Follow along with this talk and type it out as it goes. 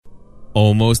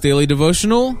Almost Daily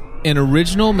Devotional, an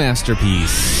original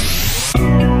masterpiece.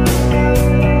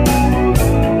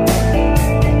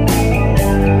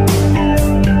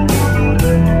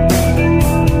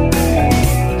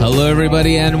 Hello,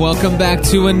 everybody, and welcome back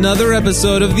to another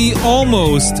episode of the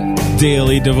Almost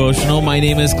Daily Devotional. My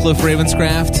name is Cliff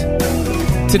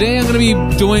Ravenscraft. Today, I'm going to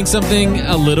be doing something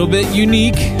a little bit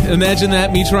unique. Imagine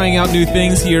that, me trying out new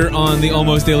things here on the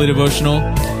Almost Daily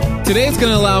Devotional. Today, it's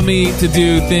going to allow me to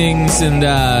do things in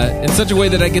such a way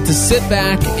that I get to sit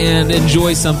back and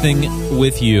enjoy something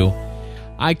with you.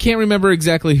 I can't remember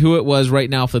exactly who it was right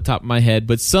now off the top of my head,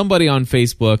 but somebody on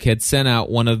Facebook had sent out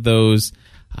one of those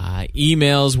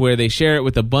emails where they share it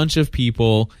with a bunch of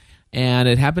people, and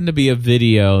it happened to be a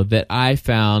video that I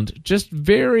found just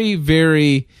very,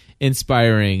 very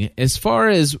inspiring as far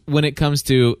as when it comes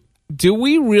to, do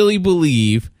we really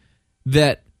believe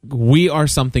that we are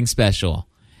something special?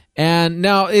 And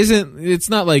now it's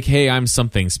not like, hey, I'm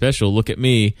something special, look at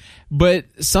me. But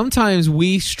sometimes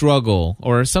we struggle,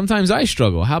 or sometimes I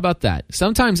struggle. How about that?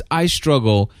 Sometimes I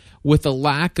struggle with a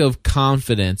lack of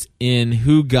confidence in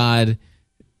who God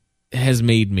has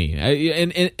made me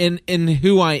and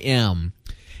who I am.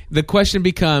 The question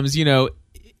becomes,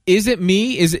 is it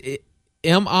me?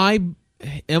 Am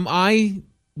I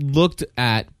looked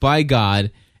at by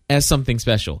God as something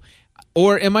special?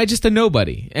 Or am I just a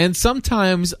nobody? And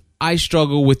sometimes I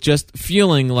struggle with just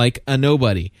feeling like a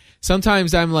nobody.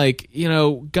 Sometimes I'm like,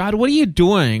 God, what are you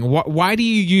doing? Why do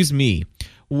you use me?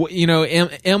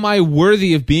 Am I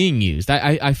worthy of being used?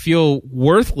 I feel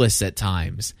worthless at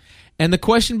times. And the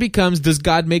question becomes, does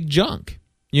God make junk?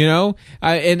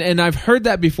 And I've heard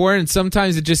that before, and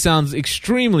sometimes it just sounds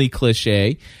extremely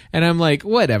cliche. And I'm like,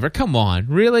 whatever, come on,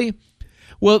 really?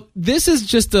 Well, this is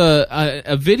just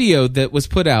a video that was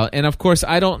put out, and of course,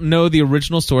 I don't know the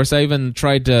original source. I even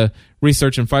tried to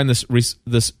research and find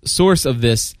the source of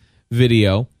this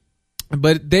video,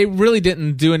 but they really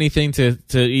didn't do anything to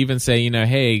even say,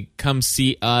 hey, come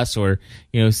see us, or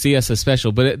see us as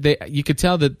special. But you could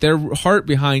tell that their heart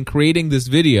behind creating this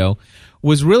video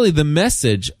was really the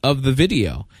message of the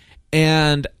video,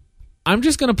 and I'm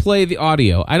just going to play the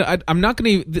audio. I'm not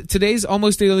going to... Today's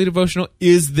Almost Daily Devotional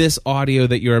is this audio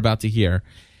that you're about to hear.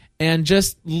 And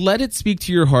just let it speak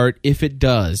to your heart if it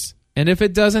does. And if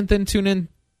it doesn't, then tune in,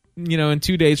 in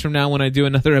 2 days from now when I do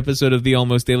another episode of the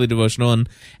Almost Daily Devotional, and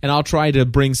I'll try to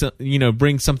bring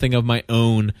something of my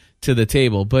own to the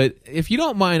table. But if you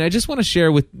don't mind, I just want to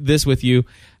share with you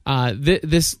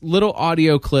this little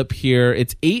audio clip here.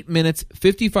 It's 8 minutes,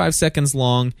 55 seconds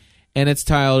long, and it's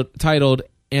titled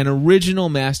an original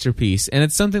masterpiece. And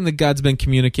it's something that God's been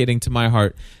communicating to my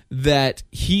heart, that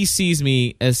He sees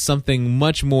me as something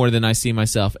much more than I see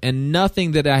myself. And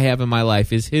nothing that I have in my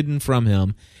life is hidden from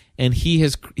Him. And He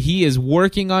is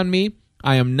working on me.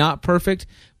 I am not perfect,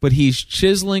 but He's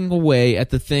chiseling away at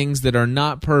the things that are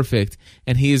not perfect,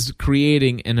 and He is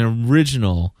creating an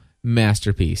original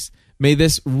masterpiece. May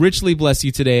this richly bless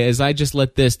you today as I just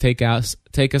let this take us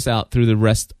out through the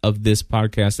rest of this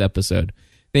podcast episode.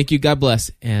 Thank you. God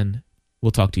bless, and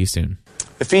we'll talk to you soon.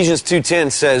 Ephesians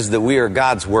 2:10 says that we are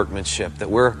God's workmanship, that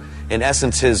we're, in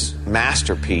essence, His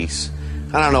masterpiece.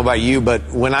 I don't know about you, but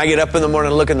when I get up in the morning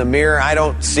and look in the mirror, I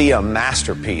don't see a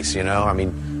masterpiece, I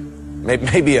mean,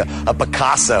 maybe a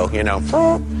Picasso,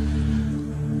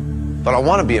 But I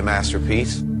want to be a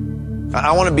masterpiece.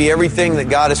 I want to be everything that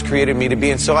God has created me to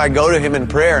be. And so I go to Him in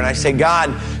prayer and I say,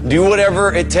 God, do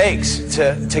whatever it takes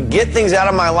to get things out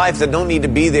of my life that don't need to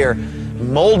be there.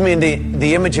 Mold me into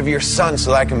the image of your Son so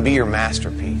that I can be your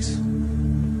masterpiece.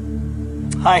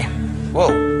 Hi. Whoa.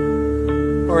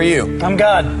 Who are you? I'm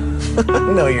God.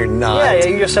 No, you're not. Yeah,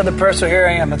 you just said the prayer, so here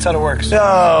I am. That's how it works.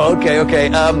 Oh,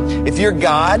 okay. If you're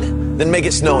God, then make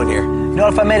it snow in here.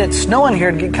 If I made it snow in here,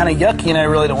 it'd get kind of yucky, and I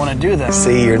really don't want to do that.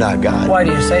 See, you're not God. Why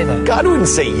do you say that? God wouldn't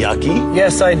say yucky.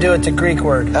 Yes, I do. It's a Greek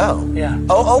word. Oh. Yeah.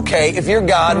 Oh, okay. If you're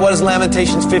God, what does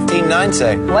Lamentations 15:9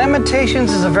 say?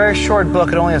 Lamentations is a very short book.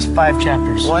 It only has 5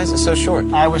 chapters. Why is it so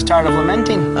short? I was tired of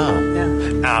lamenting. Oh.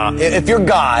 Yeah. If you're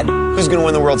God, who's going to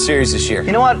win the World Series this year?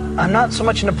 You know what? I'm not so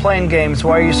much into playing games.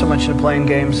 Why are you so much into playing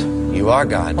games? You are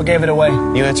God. What gave it away?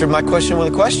 You answered my question with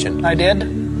a question. I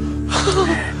did?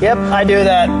 Yep, I do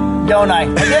that, don't I? I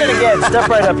did it again. Step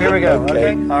right up. Here we go.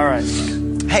 Okay? All right.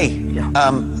 Hey,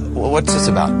 what's this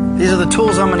about? These are the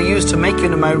tools I'm going to use to make you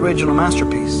into my original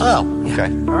masterpiece. Oh, okay.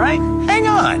 All right? Hang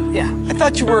on. Yeah. I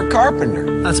thought you were a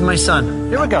carpenter. That's my son.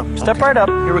 Here we go. Step right up.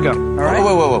 Here we go. All right?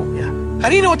 Whoa. Yeah. How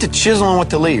do you know what to chisel and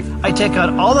what to leave? I take out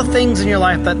all the things in your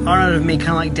life that aren't out of me, kind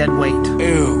of like dead weight.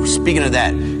 Ooh, speaking of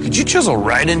that, could you chisel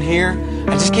right in here?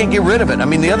 I just can't get rid of it. I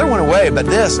mean, the other went away, but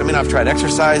this, I mean, I've tried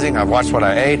exercising. I've watched what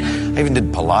I ate. I even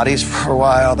did Pilates for a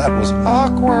while. That was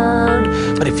awkward.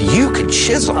 But if you could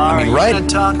chisel, I mean, right? Can I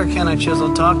talk or can I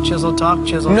chisel? Talk, chisel, talk,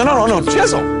 chisel. No,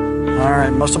 chisel. All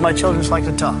right, most of my children just like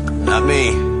to talk. Not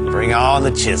me. Bring on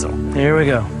the chisel. Here we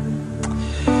go.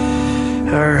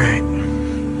 All right.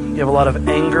 You have a lot of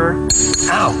anger.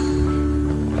 Ow.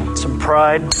 Some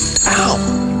pride. Ow.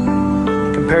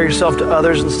 Compare yourself to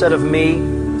others instead of me.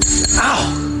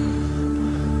 Ow.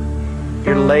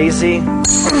 You're lazy,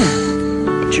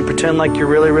 but you pretend like you're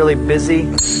really, really busy.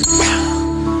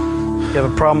 You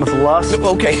have a problem with lust.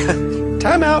 Okay,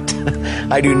 time out.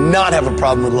 I do not have a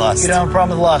problem with lust. You don't have a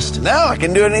problem with lust? No, I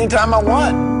can do it anytime I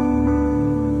want.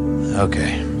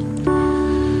 Okay.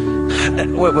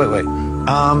 Wait.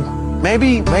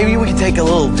 Maybe we can take a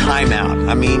little time out.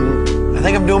 I mean, I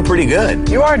think I'm doing pretty good.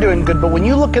 You are doing good, but when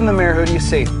you look in the mirror, who do you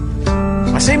see?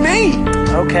 I see me.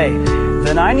 Okay,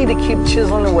 then I need to keep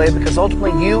chiseling away because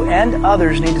ultimately you and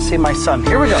others need to see my son.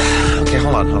 Here we go. Okay,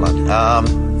 hold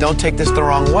on. Don't take this the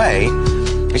wrong way.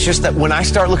 It's just that when I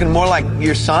start looking more like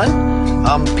your son,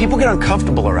 people get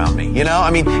uncomfortable around me, you know?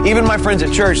 I mean, even my friends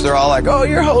at church, they're all like, oh,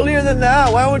 you're holier than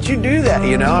thou. Why won't you do that,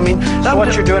 you know? I mean... So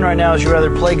what you're doing right now is you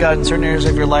rather play God in certain areas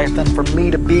of your life than for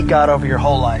me to be God over your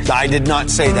whole life. I did not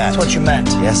say that. That's what you meant.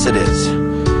 Yes, it is.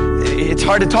 It's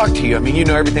hard to talk to you. I mean, you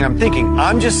know everything I'm thinking.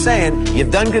 I'm just saying,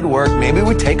 you've done good work. Maybe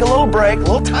we take a little break, a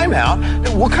little time out.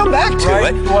 We'll come back to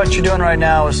it. What you're doing right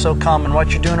now is so common.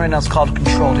 What you're doing right now is called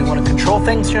control. Do you want to control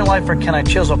things in your life, or can I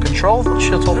chisel? Control?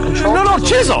 Chisel? Control? No,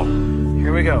 chisel.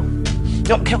 Here we go.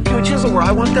 No, can we chisel where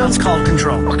I want them? That's called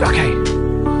control. Okay.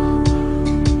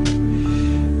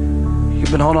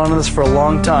 You've been holding on to this for a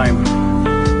long time.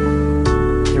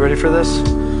 You ready for this?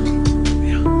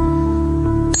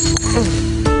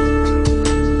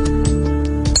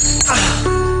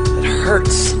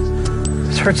 Hurts.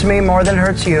 This hurts me more than it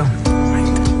hurts you.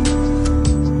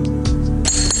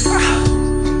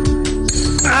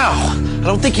 Ow! I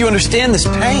don't think you understand this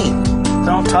pain.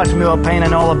 Don't talk to me about pain. I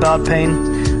know all about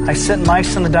pain. I sent my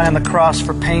son to die on the cross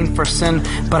for pain, for sin,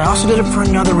 but I also did it for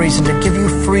another reason, to give you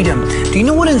freedom. Do you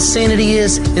know what insanity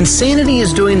is? Insanity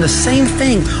is doing the same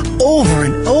thing over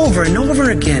and over and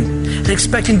over again and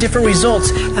expecting different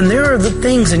results. And there are the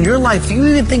things in your life, you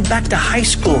even think back to high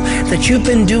school, that you've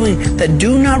been doing that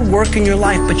do not work in your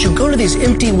life, but you go to these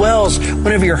empty wells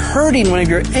whenever you're hurting, whenever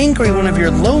you're angry, whenever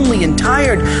you're lonely and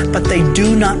tired, but they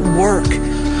do not work.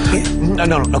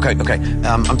 No. Okay.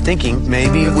 I'm thinking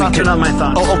maybe Your thoughts are not my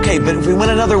thoughts. Oh, okay, but if we went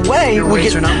another way... Your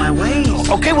ways are not my ways.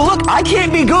 Okay, well, look, I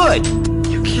can't be good.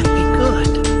 You can't be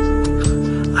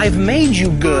good. I've made you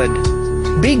good.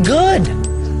 Be good.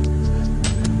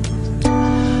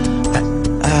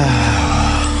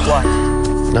 What?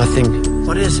 Nothing.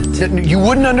 What is it? You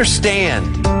wouldn't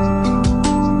understand.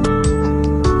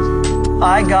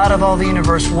 I, God of all the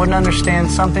universe, wouldn't understand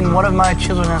something one of my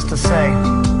children has to say.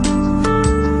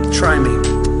 Try me.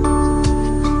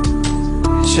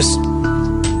 It's just...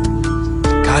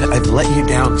 God, I've let you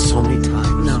down so many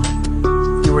times. No.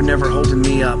 You were never holding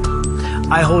me up.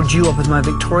 I hold you up with my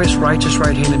victorious, righteous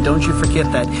right hand, and don't you forget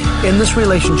that. In this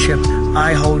relationship,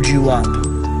 I hold you up.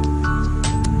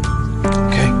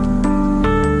 Okay.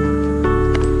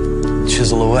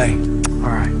 Chisel away.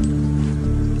 All right.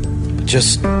 But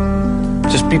just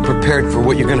be prepared for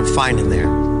what you're going to find in there.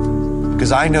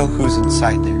 Because I know who's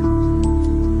inside there.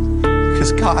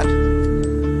 Because God,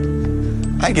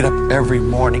 I get up every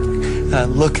morning and I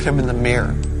look at him in the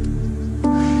mirror.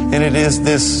 And it is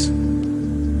this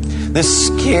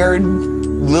scared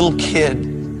little kid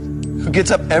who gets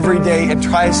up every day and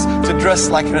tries to dress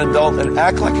like an adult and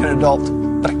act like an adult,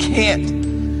 but I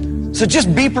can't. So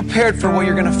just be prepared for what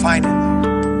you're going to find in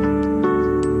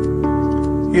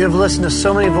there. You have listened to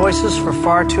so many voices for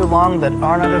far too long that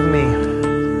are not of me.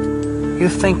 You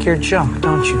think you're junk,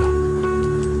 don't you?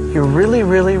 You really,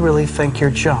 really, really think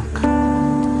you're junk.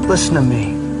 Listen to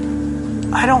me.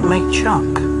 I don't make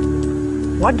junk.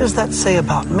 What does that say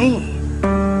about me?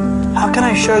 How can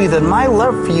I show you that my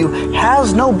love for you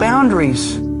has no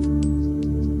boundaries?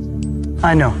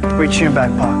 I know. Reach in your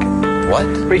back pocket. What?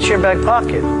 Reach in your back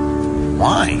pocket.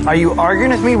 Why? Are you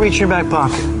arguing with me? Reach in your back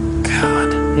pocket.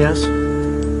 God. Yes?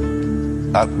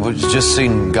 I was just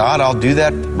saying, God, I'll do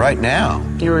that right now.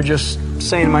 You were just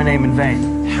saying my name in vain.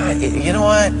 You know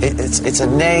what? It's a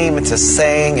name. It's a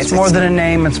saying. It's more than a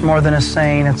name. It's more than a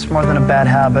saying. It's more than a bad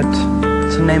habit.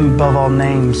 It's a name above all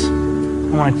names.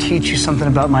 I want to teach you something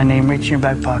about my name. Reach in your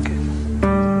back pocket.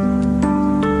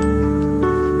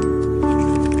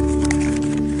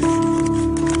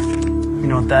 You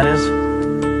know what that is?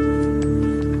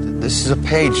 This is a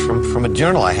page from a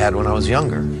journal I had when I was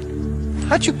younger.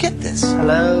 How'd you get this?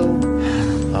 Hello.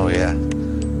 Oh, yeah.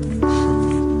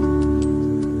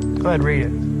 Go ahead, read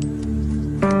it.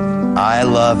 I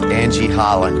love Angie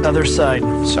Holland. Other side.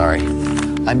 Sorry.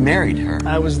 I married her.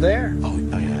 I was there. Oh,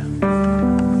 yeah.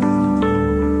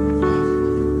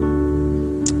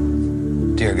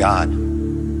 Dear God,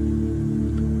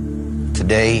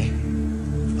 today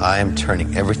I am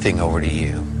turning everything over to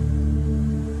you.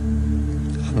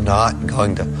 I'm not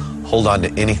going to hold on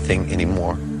to anything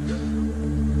anymore.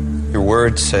 Your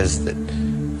word says that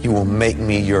you will make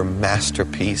me your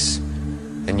masterpiece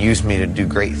and use me to do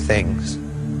great things.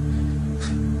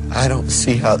 I don't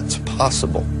see how it's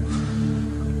possible,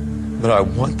 but I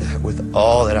want that with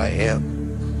all that I am.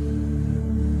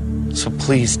 So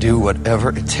please do whatever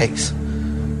it takes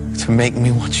to make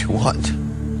me what you want.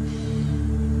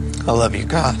 I love you,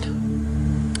 God.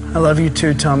 I love you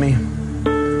too, Tommy.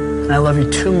 And I love you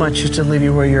too much just to leave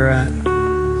you where you're at.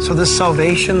 So this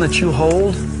salvation that you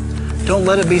hold, don't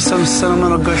let it be some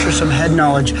sentimental gush or some head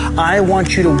knowledge. I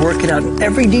want you to work it out in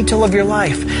every detail of your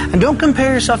life. And don't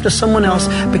compare yourself to someone else,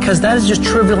 because that is just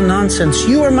trivial nonsense.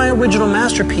 You are my original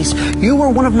masterpiece. You are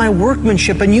one of my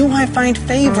workmanship, and you I find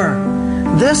favor.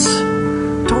 This,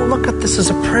 don't look at this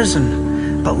as a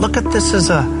prison, but look at this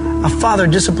as a father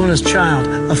disciplines his child.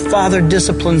 A father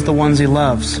disciplines the ones he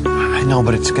loves. I know,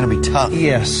 but it's going to be tough.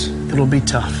 Yes, it'll be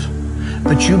tough.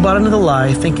 But you bought into the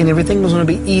lie thinking everything was going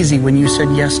to be easy when you said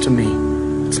yes to me.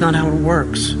 It's not how it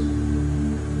works.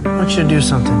 I want you to do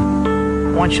something.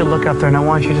 I want you to look up there and I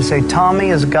want you to say, Tommy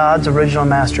is God's original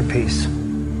masterpiece.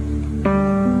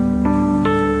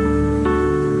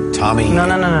 Tommy.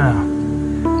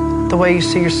 No. The way you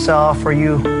see yourself, or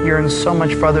you yearn so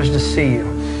much for others to see you.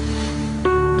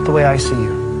 But the way I see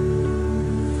you.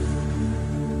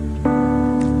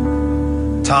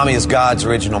 Tommy is God's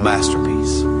original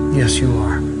masterpiece. Yes, you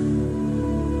are.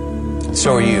 And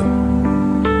so are you.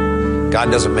 God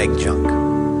doesn't make junk.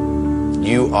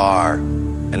 You are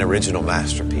an original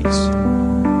masterpiece.